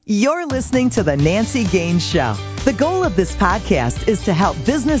You're listening to The Nancy Gaines Show. The goal of this podcast is to help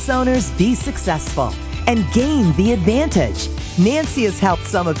business owners be successful and gain the advantage. Nancy has helped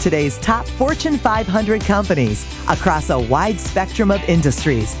some of today's top Fortune 500 companies across a wide spectrum of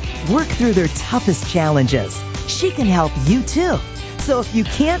industries work through their toughest challenges. She can help you too. So if you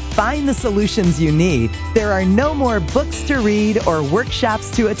can't find the solutions you need, there are no more books to read or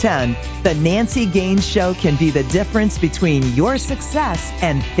workshops to attend. The Nancy Gaines Show can be the difference between your success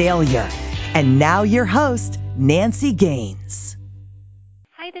and failure. And now your host, Nancy Gaines.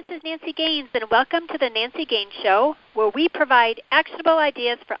 Hi, this is Nancy Gaines, and welcome to the Nancy Gaines Show, where we provide actionable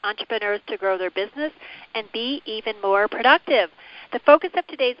ideas for entrepreneurs to grow their business and be even more productive. The focus of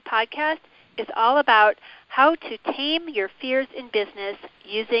today's podcast is all about how to tame your fears in business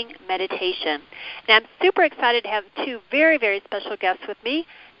using meditation. And I'm super excited to have two very, very special guests with me,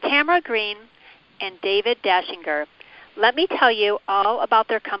 Tamara Green and David Dashinger. Let me tell you all about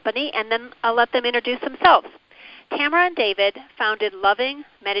their company, and then I'll let them introduce themselves. Tamara and David founded Loving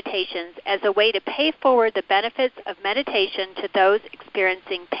Meditations as a way to pay forward the benefits of meditation to those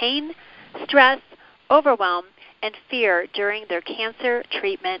experiencing pain, stress, overwhelm, and fear during their cancer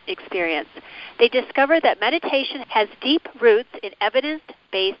treatment experience. They discovered that meditation has deep roots in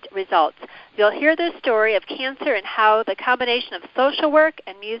evidence-based results. You'll hear their story of cancer and how the combination of social work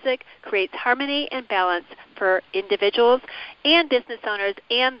and music creates harmony and balance for individuals and business owners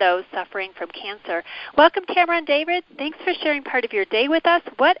and those suffering from cancer. Welcome, Tamara and David. Thanks for sharing part of your day with us.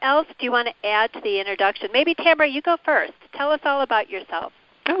 What else do you want to add to the introduction? Maybe, Tamara, you go first. Tell us all about yourself.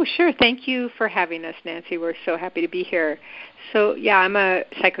 Oh, sure. Thank you for having us, Nancy. We're so happy to be here. So, I'm a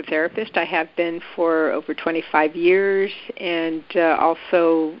psychotherapist. I have been for over 25 years, and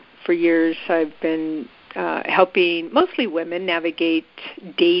also for years I've been helping mostly women navigate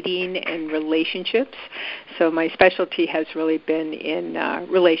dating and relationships. So my specialty has really been in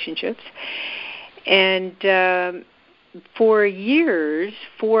relationships. And for years,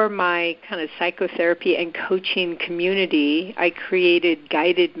 for my kind of psychotherapy and coaching community, I created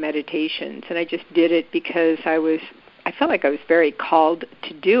guided meditations, and I just did it because I felt like I was very called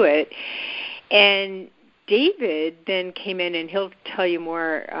to do it. And David then came in, and he'll tell you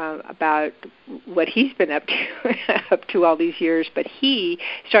more about what he's been up to all these years. But he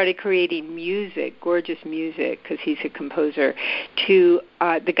started creating music, gorgeous music, because he's a composer, to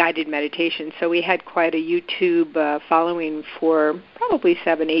the guided meditation. So we had quite a YouTube following for probably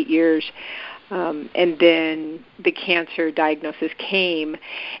 7-8 years. And then the cancer diagnosis came,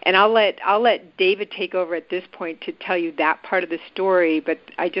 and I'll let David take over at this point to tell you that part of the story. But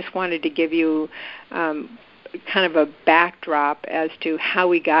I just wanted to give you kind of a backdrop as to how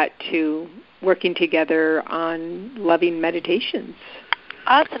we got to working together on Loving Meditations.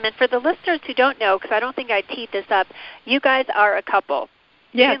 Awesome. And for the listeners who don't know, because I don't think I teed this up, you guys are a couple.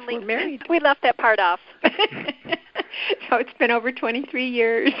 Yes, we're married. We left that part off. So it's been over 23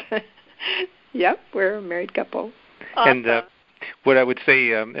 years. Yep, we're a married couple. Awesome. And what I would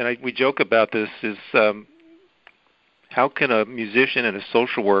say, we joke about this, is how can a musician and a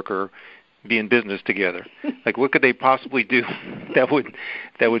social worker be in business together? Like, what could they possibly do that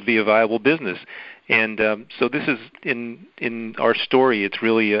would be a viable business? And so this is in our story. It's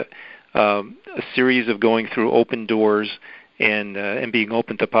really a series of going through open doors and being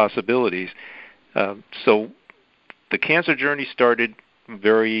open to possibilities. So the cancer journey started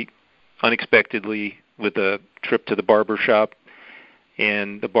very unexpectedly with a trip to the barber shop,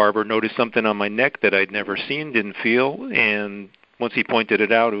 and the barber noticed something on my neck that I'd never seen, didn't feel, and once he pointed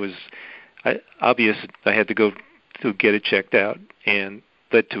it out, it was obvious I had to go to get it checked out, and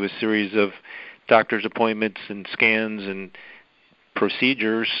led to a series of doctor's appointments and scans and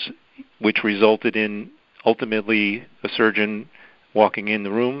procedures, which resulted in ultimately a surgeon walking in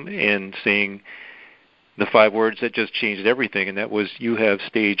the room and saying the 5 words that just changed everything, and that was, "You have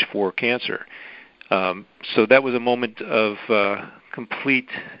stage 4 cancer." So that was a moment of complete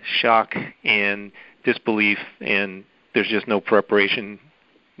shock and disbelief, and there's just no preparation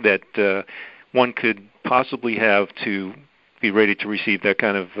that one could possibly have to be ready to receive that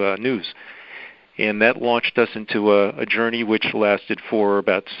kind of news. And that launched us into a journey which lasted for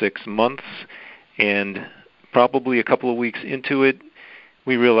about 6 months, and probably a couple of weeks into it,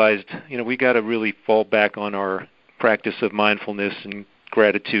 we realized, we got to really fall back on our practice of mindfulness and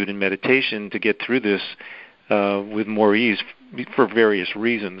gratitude and meditation to get through this with more ease for various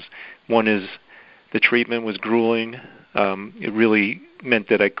reasons. One is the treatment was grueling. It really meant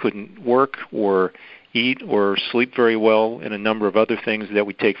that I couldn't work or eat or sleep very well, and a number of other things that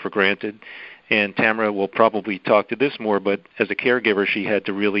we take for granted. And Tamara will probably talk to this more, but as a caregiver, she had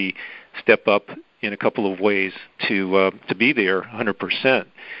to really step up in a couple of ways to be there 100%.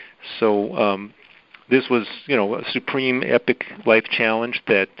 So this was, a supreme, epic life challenge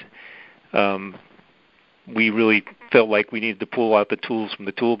that we really felt like we needed to pull out the tools from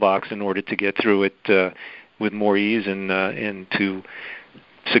the toolbox in order to get through it with more ease and to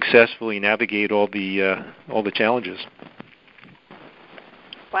successfully navigate all the challenges.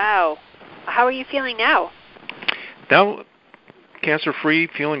 Wow. How are you feeling now? Now, cancer-free,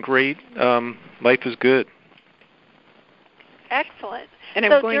 feeling great. Life is good. Excellent. And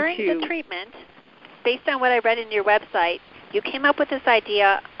so during the treatment, based on what I read in your website, you came up with this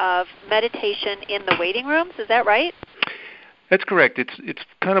idea of meditation in the waiting rooms. Is that right? That's correct. It's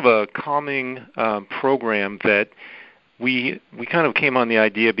kind of a calming program that we kind of came on the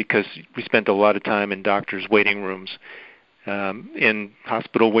idea because we spent a lot of time in doctors' waiting rooms, in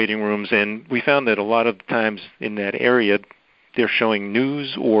hospital waiting rooms, and we found that a lot of times in that area they're showing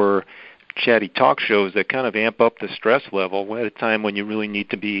news or chatty talk shows that kind of amp up the stress level at a time when you really need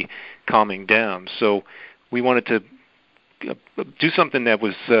to be calming down. So we wanted to do something that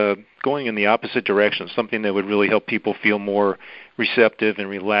was going in the opposite direction, something that would really help people feel more receptive and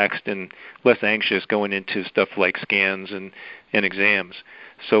relaxed and less anxious going into stuff like scans and exams.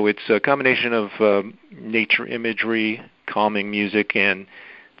 So it's a combination of nature imagery, calming music, and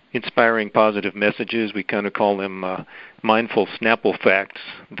inspiring positive messages. We kind of call them mindful Snapple facts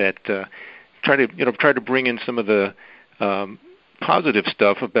that try to bring in some of the positive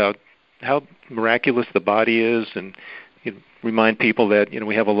stuff about how miraculous the body is, and remind people that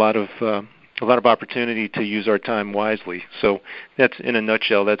we have a lot of opportunity to use our time wisely. So that's, in a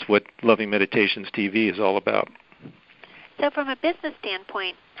nutshell, that's what Loving Meditations TV is all about. So from a business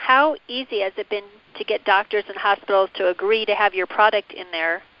standpoint, how easy has it been to get doctors and hospitals to agree to have your product in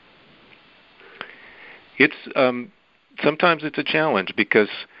there? It's sometimes it's a challenge because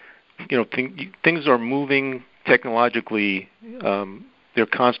things are moving technologically. They're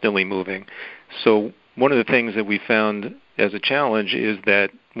constantly moving. So one of the things that we found as a challenge is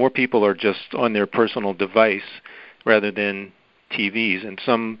that more people are just on their personal device rather than TVs, and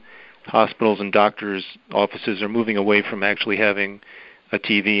some hospitals and doctors' offices are moving away from actually having a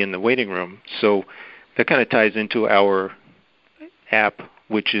TV in the waiting room. So that kind of ties into our app,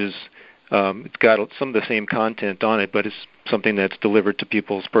 which is it's got some of the same content on it, but it's something that's delivered to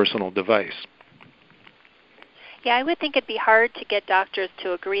people's personal device. Yeah, I would think it'd be hard to get doctors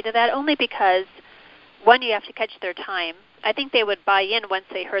to agree to that, only because, one, you have to catch their time. I think they would buy in once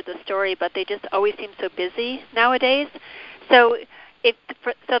they heard the story, but they just always seem so busy nowadays. So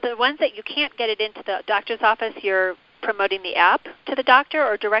the ones that you can't get it into the doctor's office, you're promoting the app to the doctor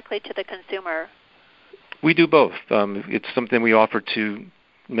or directly to the consumer? We do both. It's something we offer to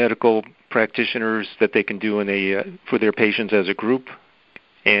medical practitioners that they can do for their patients as a group,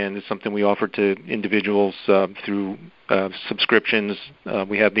 and it's something we offer to individuals through subscriptions.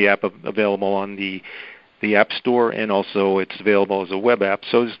 We have the app available on the App Store, and also it's available as a web app.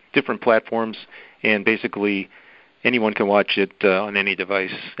 So there's different platforms, and basically anyone can watch it on any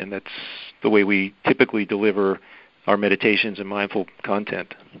device, and that's the way we typically deliver our meditations and mindful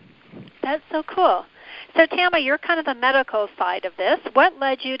content. That's so cool. So, Tama, you're kind of the medical side of this. What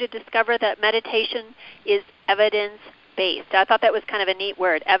led you to discover that meditation is evidence-based? I thought that was kind of a neat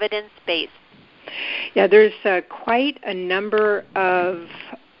word, evidence-based. Yeah, there's quite a number of,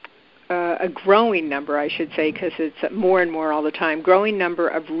 a growing number, I should say, because it's more and more all the time, growing number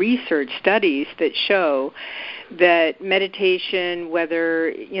of research studies that show that meditation,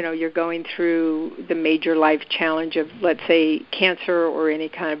 whether you're going through the major life challenge of, let's say, cancer or any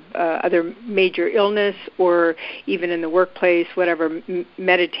kind of other major illness, or even in the workplace, whatever,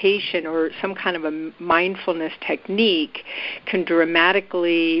 meditation or some kind of a mindfulness technique can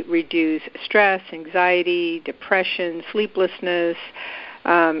dramatically reduce stress, anxiety, depression, sleeplessness,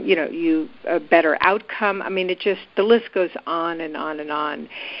 a better outcome. I mean, the list goes on and on and on.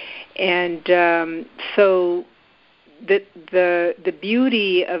 And so the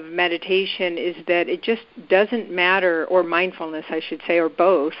beauty of meditation is that it just doesn't matter, or mindfulness, I should say, or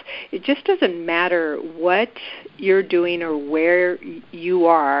both. It just doesn't matter what you're doing or where you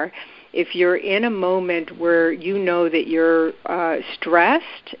are. If you're in a moment where you know that you're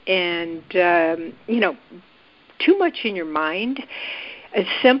stressed and, too much in your mind, a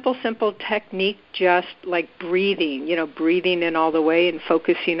simple technique, just like breathing, breathing in all the way and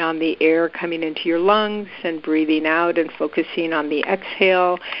focusing on the air coming into your lungs and breathing out and focusing on the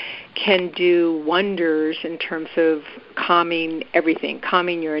exhale, can do wonders in terms of calming everything,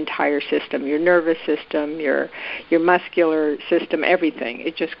 calming your entire system, your nervous system, your muscular system, everything.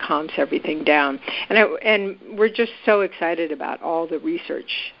 It just calms everything down. And we're just so excited about all the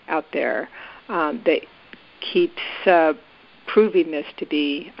research out there that keeps proving this to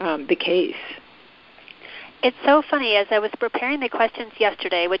be the case. It's so funny. As I was preparing the questions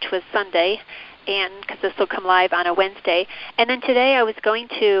yesterday, which was Sunday, and because this will come live on a Wednesday, and then today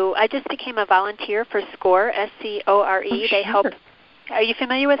I just became a volunteer for SCORE, SCORE. Oh, sure. They help. Are you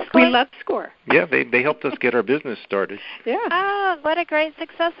familiar with SCORE? We love SCORE. Yeah, they helped us get our business started. Yeah. Ah, what a great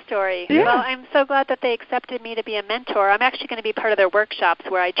success story. Yeah. Well, I'm so glad that they accepted me to be a mentor. I'm actually going to be part of their workshops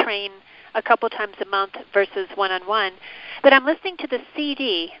where I train a couple times a month versus one-on-one. But I'm listening to the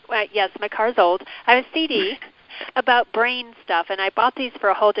CD. Well, yes, my car's old. I have a CD about brain stuff, and I bought these for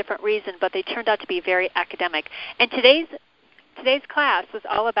a whole different reason, but they turned out to be very academic. And today's class was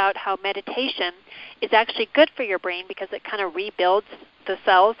all about how meditation is actually good for your brain because it kind of rebuilds the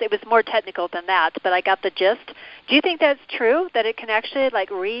cells. It was more technical than that, but I got the gist. Do you think that's true, that it can actually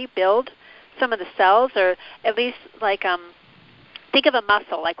rebuild some of the cells, or at least think of a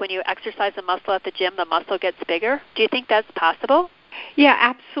muscle, like when you exercise a muscle at the gym, the muscle gets bigger? Do you think that's possible? Yeah,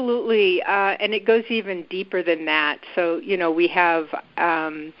 absolutely, and it goes even deeper than that. So, we have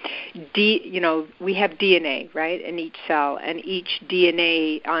we have DNA, right, in each cell, and each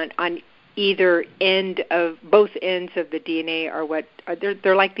DNA on either end of both ends of the DNA are what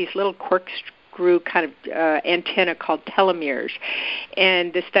they're like these little corkscrew kind of antenna called telomeres,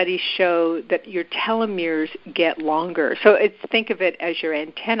 and the studies show that your telomeres get longer. So think of it as your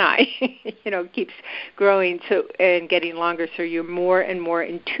antennae, keeps growing and getting longer. So you're more and more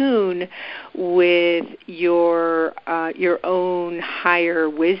in tune with your own higher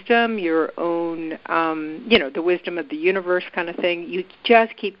wisdom, your own the wisdom of the universe kind of thing. You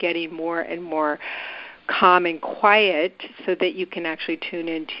just keep getting more and more calm and quiet so that you can actually tune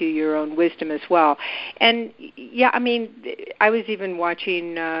into your own wisdom as well. And I was even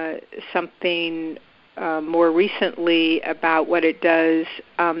watching something more recently about what it does,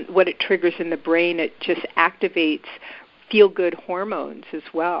 what it triggers in the brain. It just activates feel-good hormones as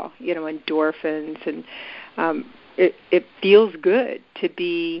well, endorphins, and it feels good to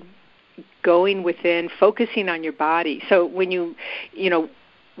be going within, focusing on your body. So when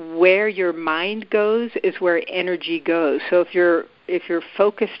where your mind goes is where energy goes. So if you're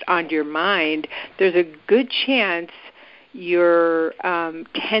focused on your mind, there's a good chance you're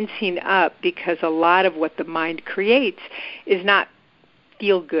tensing up, because a lot of what the mind creates is not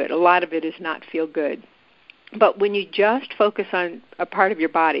feel good. A lot of it is not feel good. But when you just focus on a part of your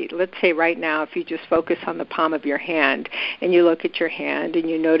body, let's say right now, if you just focus on the palm of your hand and you look at your hand and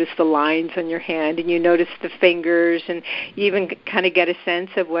you notice the lines on your hand and you notice the fingers, and you even kind of get a sense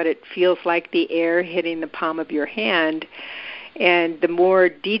of what it feels like, the air hitting the palm of your hand. And the more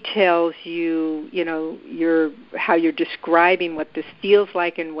details how you're describing what this feels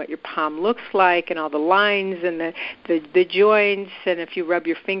like and what your palm looks like and all the lines and the joints, and if you rub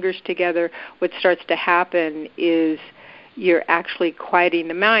your fingers together, what starts to happen is you're actually quieting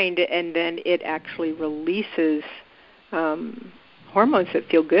the mind, and then it actually releases hormones that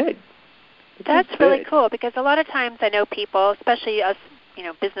feel good. That's really cool, because a lot of times I know people, especially us,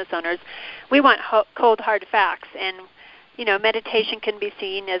 business owners, we want cold, hard facts, and meditation can be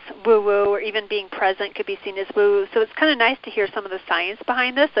seen as woo-woo, or even being present could be seen as woo-woo. So it's kind of nice to hear some of the science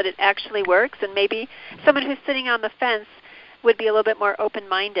behind this, that it actually works, and maybe someone who's sitting on the fence would be a little bit more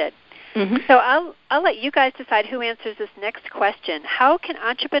open-minded. Mm-hmm. So I'll let you guys decide who answers this next question. How can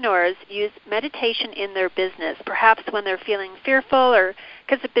entrepreneurs use meditation in their business, perhaps when they're feeling fearful or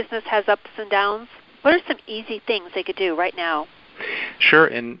because the business has ups and downs? What are some easy things they could do right now? Sure,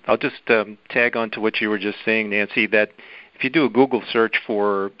 and I'll just tag on to what you were just saying, Nancy, that if you do a Google search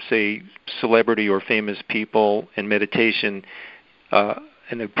for, say, celebrity or famous people and meditation, an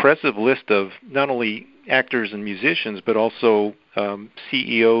impressive list of not only actors and musicians, but also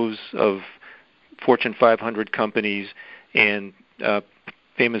CEOs of Fortune 500 companies and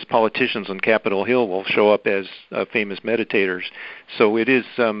famous politicians on Capitol Hill will show up as famous meditators. So it is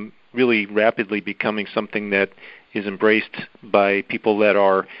really rapidly becoming something that is embraced by people that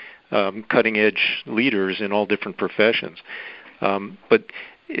are cutting-edge leaders in all different professions. But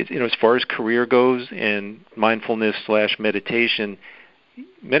as far as career goes and mindfulness/meditation,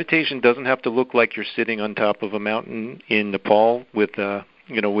 meditation doesn't have to look like you're sitting on top of a mountain in Nepal with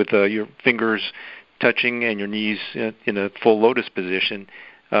your fingers touching and your knees in a full lotus position.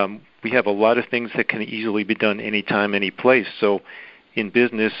 We have a lot of things that can easily be done anytime, any place. So in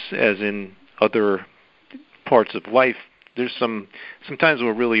business, as in other parts of life, there's sometimes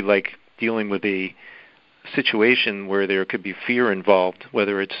we're really dealing with a situation where there could be fear involved,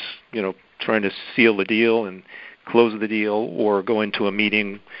 whether it's trying to seal the deal and close the deal, or go into a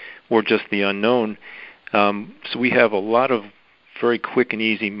meeting, or just the unknown. So we have a lot of very quick and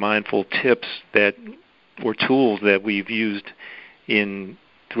easy mindful tips or tools that we've used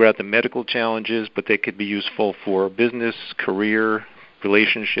throughout the medical challenges, but they could be useful for business, career,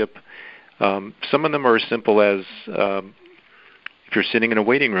 relationship. Some of them are as simple as if you're sitting in a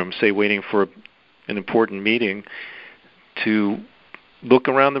waiting room, say waiting for an important meeting, to look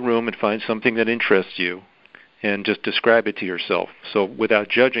around the room and find something that interests you and just describe it to yourself. So without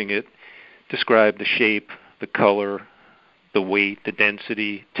judging it, describe the shape, the color, the weight, the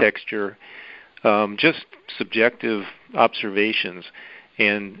density, texture, just subjective observations.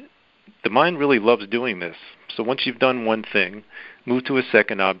 And the mind really loves doing this. So once you've done one thing, move to a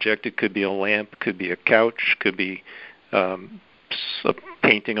second object. It could be a lamp, could be a couch, could be a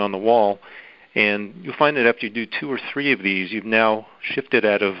painting on the wall. And you'll find that after you do 2 or 3 of these, you've now shifted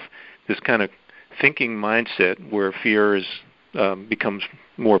out of this kind of thinking mindset where fear becomes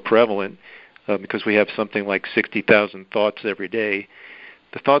more prevalent because we have something like 60,000 thoughts every day.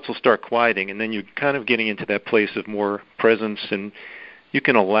 The thoughts will start quieting, and then you're kind of getting into that place of more presence, and you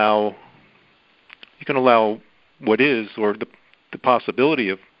can allow what is, or the possibility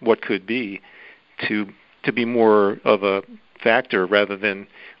of what could be, to be more of a factor rather than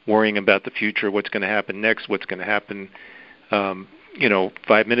worrying about the future, what's going to happen next, what's going to happen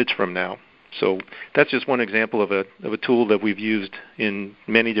 5 minutes from now. So that's just one example of a tool that we've used in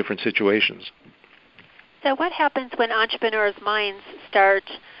many different situations. So what happens when entrepreneurs' minds start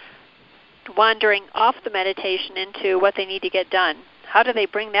wandering off the meditation into what they need to get done? How do they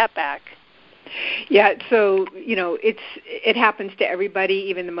bring that back? Yeah, so, it happens to everybody,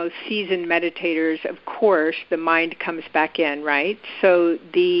 even the most seasoned meditators. Of course, the mind comes back in, right? So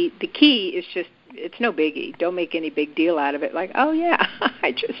the key is just, it's no biggie. Don't make any big deal out of it. Like, oh, yeah,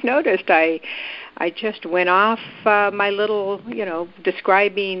 I just noticed I just went off my little,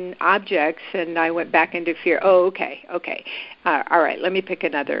 describing objects, and I went back into fear. Oh, okay. All right, let me pick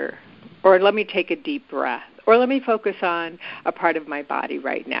another, or let me take a deep breath. Or let me focus on a part of my body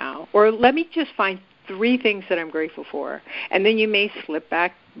right now. Or let me just find 3 things that I'm grateful for. And then you may slip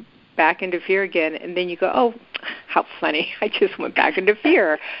back into fear again, and then you go, oh, how funny, I just went back into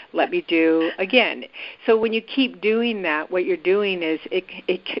fear. Let me do again. So when you keep doing that, what you're doing is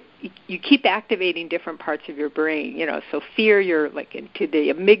you keep activating different parts of your brain. So fear, you're like into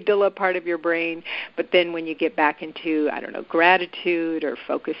the amygdala part of your brain, but then when you get back into, gratitude or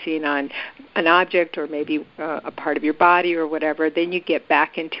focusing on an object or maybe a part of your body or whatever, then you get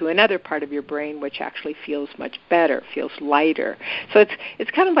back into another part of your brain which actually feels much better, feels lighter. So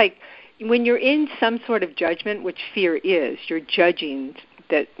it's kind of like when you're in some sort of judgment, which fear is, you're judging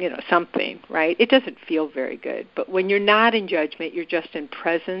that, something, right? It doesn't feel very good. But when you're not in judgment, you're just in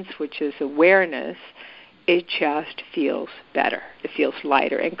presence, which is awareness, it just feels better. It feels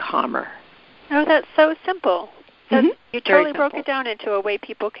lighter and calmer. Oh, that's so simple. So you totally broke simple. It down into a way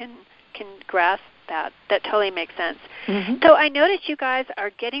people can grasp that. That totally makes sense. Mm-hmm. So I noticed you guys are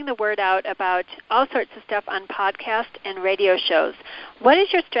getting the word out about all sorts of stuff on podcast and radio shows. What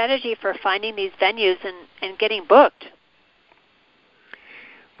is your strategy for finding these venues and getting booked?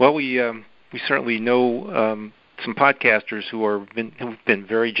 Well, we certainly know some podcasters who've been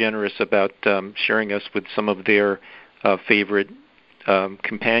very generous about sharing us with some of their favorite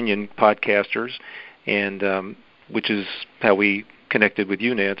companion podcasters, and which is how we connected with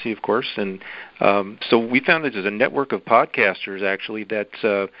you, Nancy, of course. And so we found that there's a network of podcasters actually that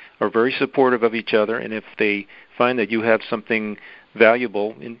are very supportive of each other, and if they find that you have something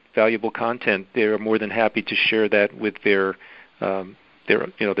valuable content, they're more than happy to share that with their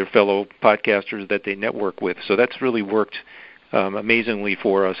fellow podcasters that they network with. So that's really worked amazingly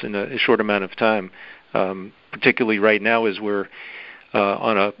for us in a short amount of time. Particularly right now, as we're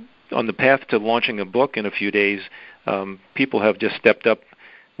on the path to launching a book in a few days, people have just stepped up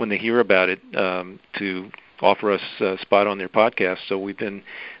when they hear about it to offer us a spot on their podcast. So we've been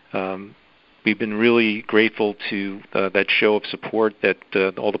really grateful to that show of support that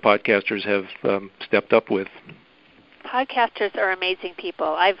all the podcasters have stepped up with. Podcasters are amazing people.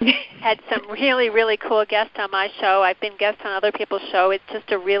 I've had some really, really cool guests on my show. I've been guests on other people's show. It's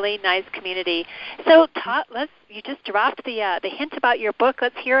just a really nice community. So, Todd, you just dropped the hint about your book.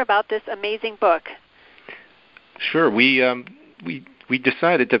 Let's hear about this amazing book. Sure. We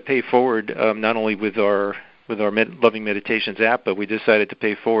decided to pay forward not only with our Loving Meditations app, but we decided to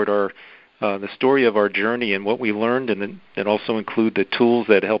pay forward the story of our journey and what we learned, and also include the tools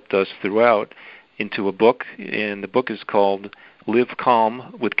that helped us throughout into a book. And the book is called Live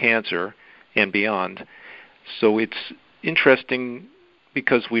Calm with Cancer and Beyond. So it's interesting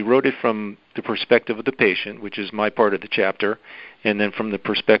because we wrote it from the perspective of the patient, which is my part of the chapter, and then from the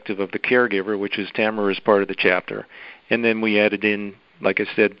perspective of the caregiver, which is Tamara's part of the chapter. And then we added in, like I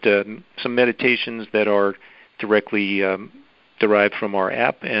said, some meditations that are directly derived from our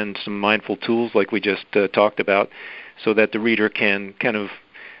app and some mindful tools like we just talked about, so that the reader can kind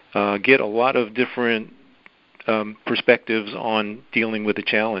of get a lot of different perspectives on dealing with the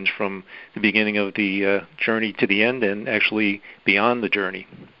challenge from the beginning of the journey to the end and actually beyond the journey.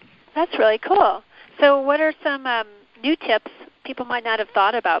 That's really cool. So what are some new tips people might not have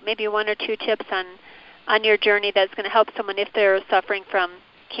thought about, maybe one or two tips on your journey that's going to help someone if they're suffering from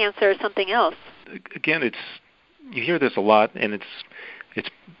cancer or something else? Again, you hear this a lot, and it's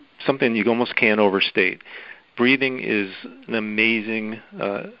something you almost can't overstate. Breathing is an amazing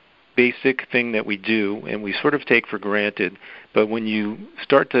basic thing that we do, and we sort of take for granted. But when you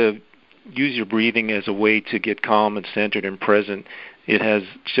start to use your breathing as a way to get calm and centered and present, it has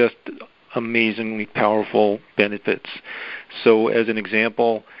just amazingly powerful benefits. So as an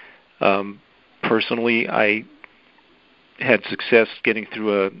example, personally, I had success getting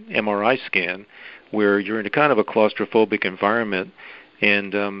through an MRI scan where you're in a kind of a claustrophobic environment,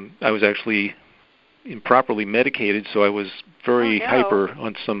 and I was actually improperly medicated, so I was very hyper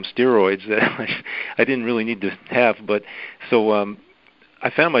on some steroids that I didn't really need to have. But so I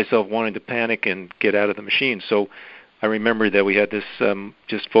found myself wanting to panic and get out of the machine. So I remember that we had this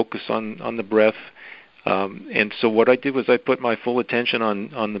just focus on the breath. And so what I did was I put my full attention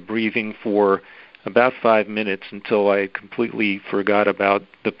on the breathing for about 5 minutes until I completely forgot about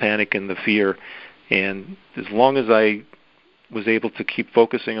the panic and the fear. And as long as I was able to keep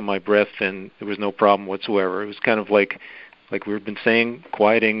focusing on my breath, and there was no problem whatsoever. It was kind of like we've been saying,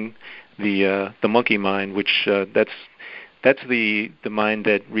 quieting the monkey mind, which that's the mind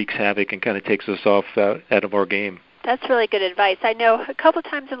that wreaks havoc and kind of takes us off out of our game. That's really good advice. I know a couple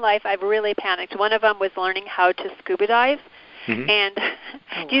times in life I've really panicked. One of them was learning how to scuba dive. Mm-hmm. And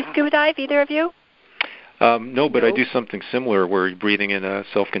do you scuba dive, either of you? No, but I do something similar where you're breathing in a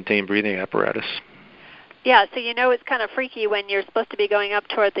self-contained breathing apparatus. Yeah, so it's kind of freaky when you're supposed to be going up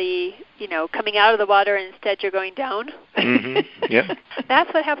toward the, coming out of the water, and instead you're going down. Mm-hmm. Yeah.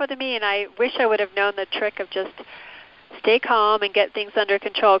 That's what happened to me, and I wish I would have known the trick of just stay calm and get things under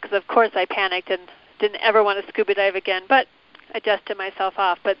control, because of course I panicked and didn't ever want to scuba dive again, but adjusted myself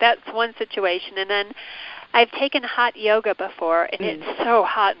off. But that's one situation. And then I've taken hot yoga before, and it's so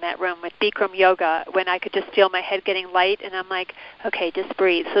hot in that room with Bikram yoga when I could just feel my head getting light, and I'm like, okay, just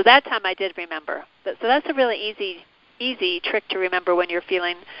breathe. So that time I did remember. So that's a really easy trick to remember when you're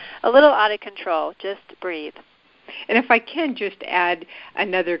feeling a little out of control. Just breathe. And if I can just add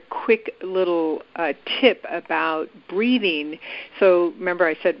another quick little tip about breathing. So remember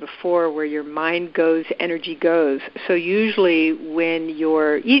I said before, where your mind goes, energy goes. So usually when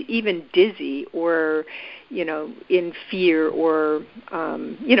you're even dizzy or, in fear or,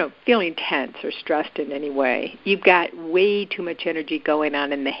 feeling tense or stressed in any way, you've got way too much energy going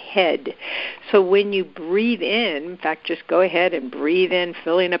on in the head. So when you breathe in fact, just go ahead and breathe in,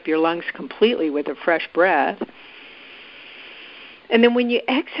 filling up your lungs completely with a fresh breath. And then when you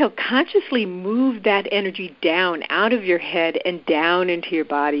exhale, consciously move that energy down out of your head and down into your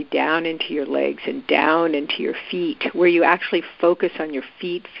body, down into your legs, and down into your feet, where you actually focus on your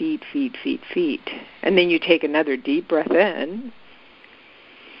feet. And then you take another deep breath in.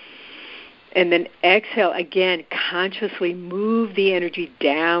 And then exhale again, consciously move the energy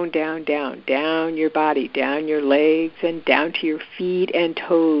down your body, down your legs, and down to your feet and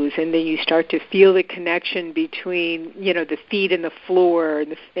toes. And then you start to feel the connection between, the feet and the floor,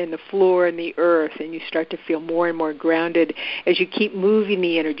 and the floor and the earth. And you start to feel more and more grounded as you keep moving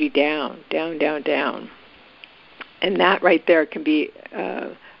the energy down. And that right there can be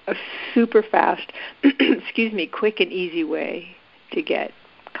a super fast, quick and easy way to get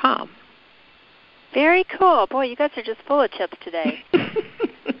calm. Very cool. Boy, you guys are just full of tips today.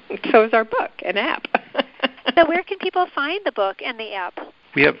 So is our book and app. So where can people find the book and the app?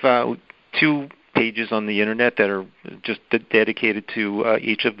 We have 2 pages on the Internet that are just dedicated to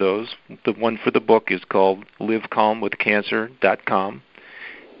each of those. The one for the book is called livecalmwithcancer.com.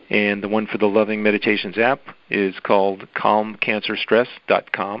 And the one for the Loving Meditations app is called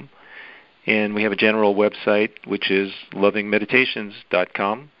calmcancerstress.com. And we have a general website, which is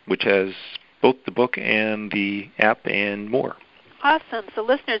lovingmeditations.com, which has both the book and the app and more. Awesome. So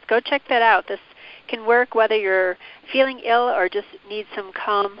listeners, go check that out. This can work whether you're feeling ill or just need some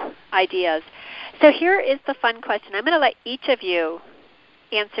calm ideas. So here is the fun question. I'm going to let each of you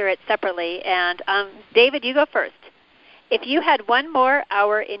answer it separately. And David, you go first. If you had one more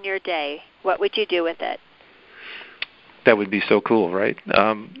hour in your day, what would you do with it? That would be so cool, right?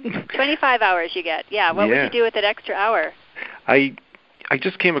 25 hours you get. Yeah. What would you do with that extra hour? I I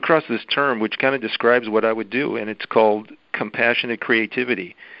just came across this term which kind of describes what I would do, and it's called compassionate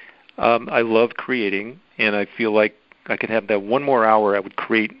creativity. I love creating, and I feel like I could have that one more hour. I would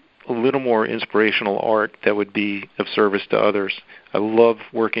create a little more inspirational art that would be of service to others. I love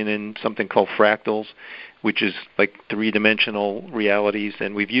working in something called fractals, which is like three-dimensional realities,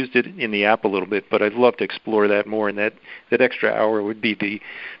 and we've used it in the app a little bit, but I'd love to explore that more, and that extra hour would be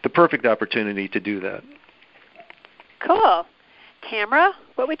the perfect opportunity to do that. Cool. Tamara,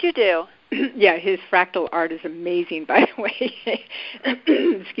 what would you do? Yeah, his fractal art is amazing, by the way.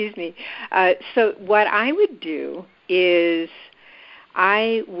 Excuse me. So what I would do is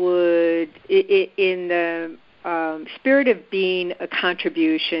I would, in the spirit of being a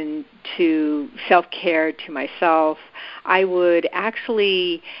contribution to self-care, to myself, I would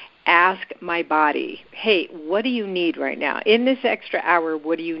actually ask my body, hey, what do you need right now? In this extra hour,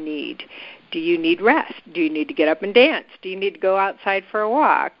 what do you need? Do you need rest? Do you need to get up and dance? Do you need to go outside for a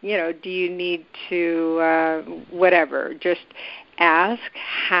walk? Do you need to whatever? Just ask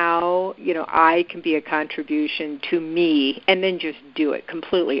how, I can be a contribution to me, and then just do it.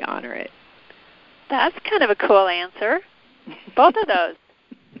 Completely honor it. That's kind of a cool answer. Both of those.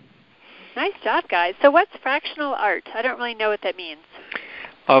 Nice job, guys. So what's fractional art? I don't really know what that means.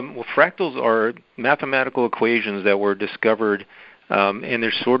 Well, fractals are mathematical equations that were discovered, and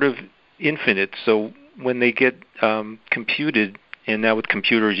they're sort of infinite. So when they get computed, and now with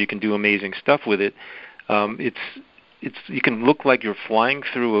computers you can do amazing stuff with it, it's you can look like you're flying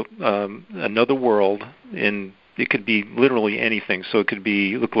through another world, and it could be literally anything. So it could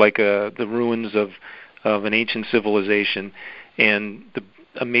be look like the ruins of an ancient civilization, and the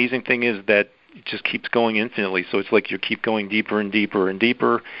amazing thing is that it just keeps going infinitely. So it's like you keep going deeper and deeper and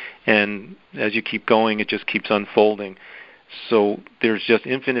deeper, and as you keep going, it just keeps unfolding. So there's just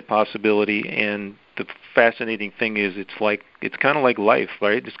infinite possibility, and the fascinating thing is it's kind of like life,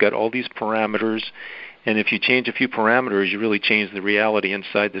 right? It's got all these parameters, and if you change a few parameters, you really change the reality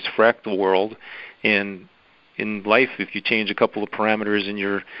inside this fractal world. And in life, if you change a couple of parameters in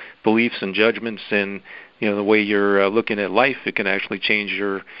your beliefs and judgments and the way you're looking at life, it can actually change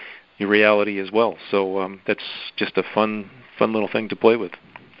your reality as well. So that's just a fun little thing to play with.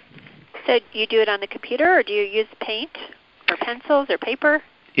 So you do it on the computer, or do you use paint or pencils or paper?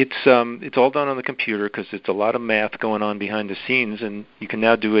 It's all done on the computer because it's a lot of math going on behind the scenes, and you can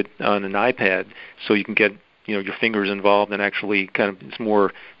now do it on an iPad, so you can get your fingers involved, and actually kind of it's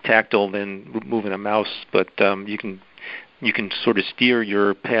more tactile than moving a mouse. But you can sort of steer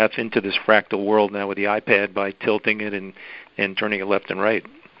your path into this fractal world now with the iPad by tilting it and turning it left and right.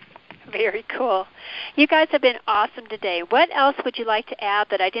 Very cool. You guys have been awesome today. What else would you like to add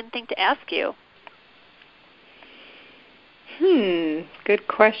that I didn't think to ask you? Good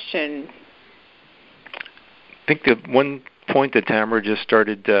question. I think the one point that Tamara just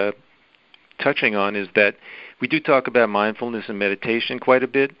started touching on is that we do talk about mindfulness and meditation quite a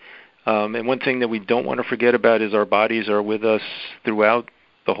bit. And one thing that we don't want to forget about is our bodies are with us throughout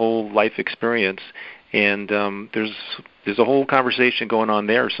the whole life experience. And there's a whole conversation going on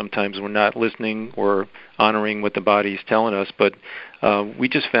there. Sometimes we're not listening or honoring what the body is telling us. But we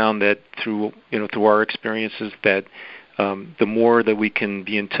just found that through our experiences that the more that we can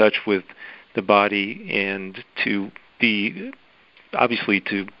be in touch with the body and to be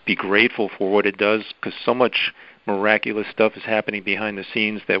grateful for what it does, because so much miraculous stuff is happening behind the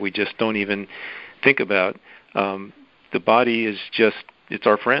scenes that we just don't even think about. The body is it's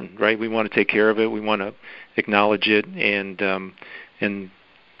our friend, right? We want to take care of it. We want to acknowledge it and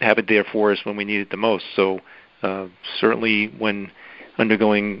have it there for us when we need it the most. So certainly when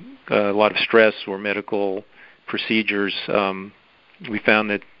undergoing a lot of stress or medical procedures, we found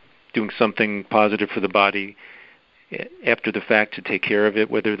that doing something positive for the body after the fact to take care of it,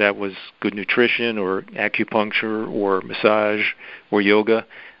 whether that was good nutrition or acupuncture or massage or yoga,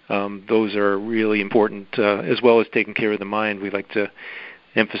 those are really important, as well as taking care of the mind. We like to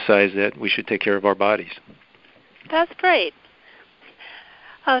emphasize that we should take care of our bodies. That's great.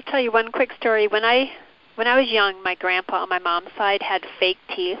 I'll tell you one quick story. When I was young, my grandpa on my mom's side had fake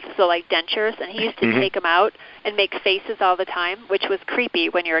teeth, so like dentures, and he used to take them out and make faces all the time, which was creepy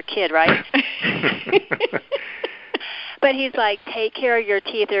when you're a kid, right? But he's like, take care of your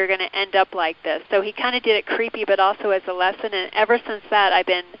teeth, they're going to end up like this. So he kind of did it creepy, but also as a lesson, and ever since that, I've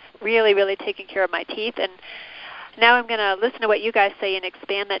been really, really taking care of my teeth, and now I'm going to listen to what you guys say and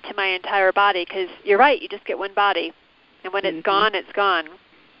expand that to my entire body, because you're right, you just get one body, and when it's gone, it's gone.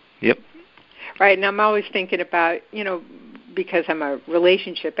 Yep. Right, and I'm always thinking about, because I'm a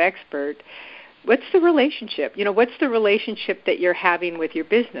relationship expert, What's the relationship? What's the relationship that you're having with your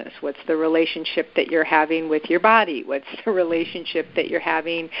business? What's the relationship that you're having with your body? What's the relationship that you're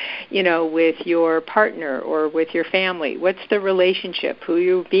having, with your partner or with your family? What's the relationship? Who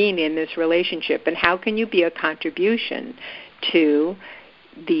you're being in this relationship? And how can you be a contribution to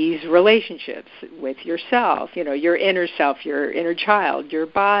these relationships with yourself, your inner self, your inner child, your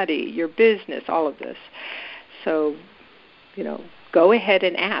body, your business, all of this. So, go ahead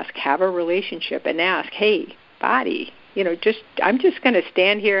and ask, have a relationship and ask, hey, body, I'm just going to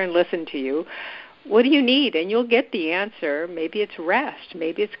stand here and listen to you. What do you need? And you'll get the answer. Maybe it's rest.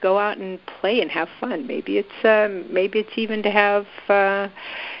 Maybe it's go out and play and have fun. Maybe it's even to have,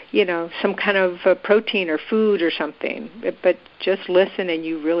 some kind of protein or food or something. But just listen and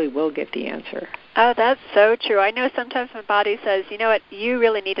you really will get the answer. Oh, that's so true. I know sometimes my body says, you know what, you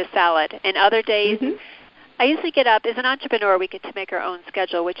really need a salad. And other days, I usually get up. As an entrepreneur, we get to make our own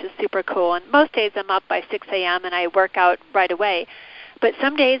schedule, which is super cool. And most days I'm up by 6 a.m. and I work out right away. But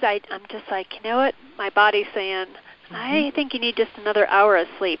some days I'm just like, you know what, my body's saying, I think you need just another hour of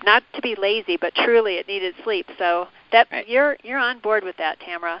sleep. Not to be lazy, but truly it needed sleep. So that you're on board with that,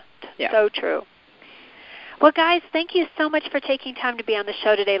 Tamara. Yeah. So true. Well, guys, thank you so much for taking time to be on the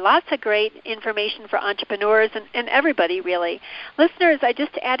show today. Lots of great information for entrepreneurs and everybody, really. Listeners, I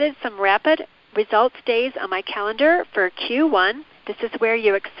just added some rapid results days on my calendar for Q1. This is where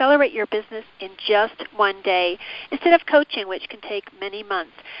you accelerate your business in just one day instead of coaching, which can take many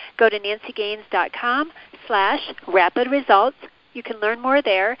months. Go to nancygaines.com/rapid results. You can learn more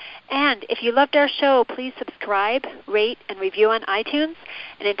there. And if you loved our show, please subscribe, rate, and review on iTunes.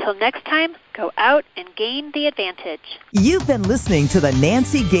 And until next time, go out and gain the advantage. You've been listening to The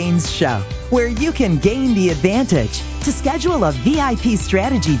Nancy Gaines Show, where you can gain the advantage. To schedule a VIP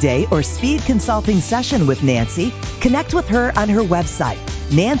strategy day or speed consulting session with Nancy, connect with her on her website,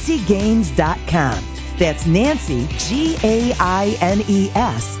 nancygaines.com. That's Nancy, GAINES.com.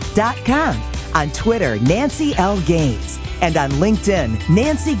 On Twitter, Nancy L. Gaines. And on LinkedIn,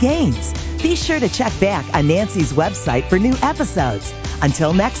 Nancy Gaines. Be sure to check back on Nancy's website for new episodes.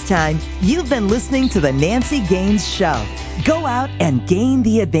 Until next time, you've been listening to The Nancy Gaines Show. Go out and gain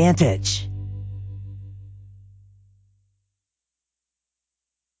the advantage.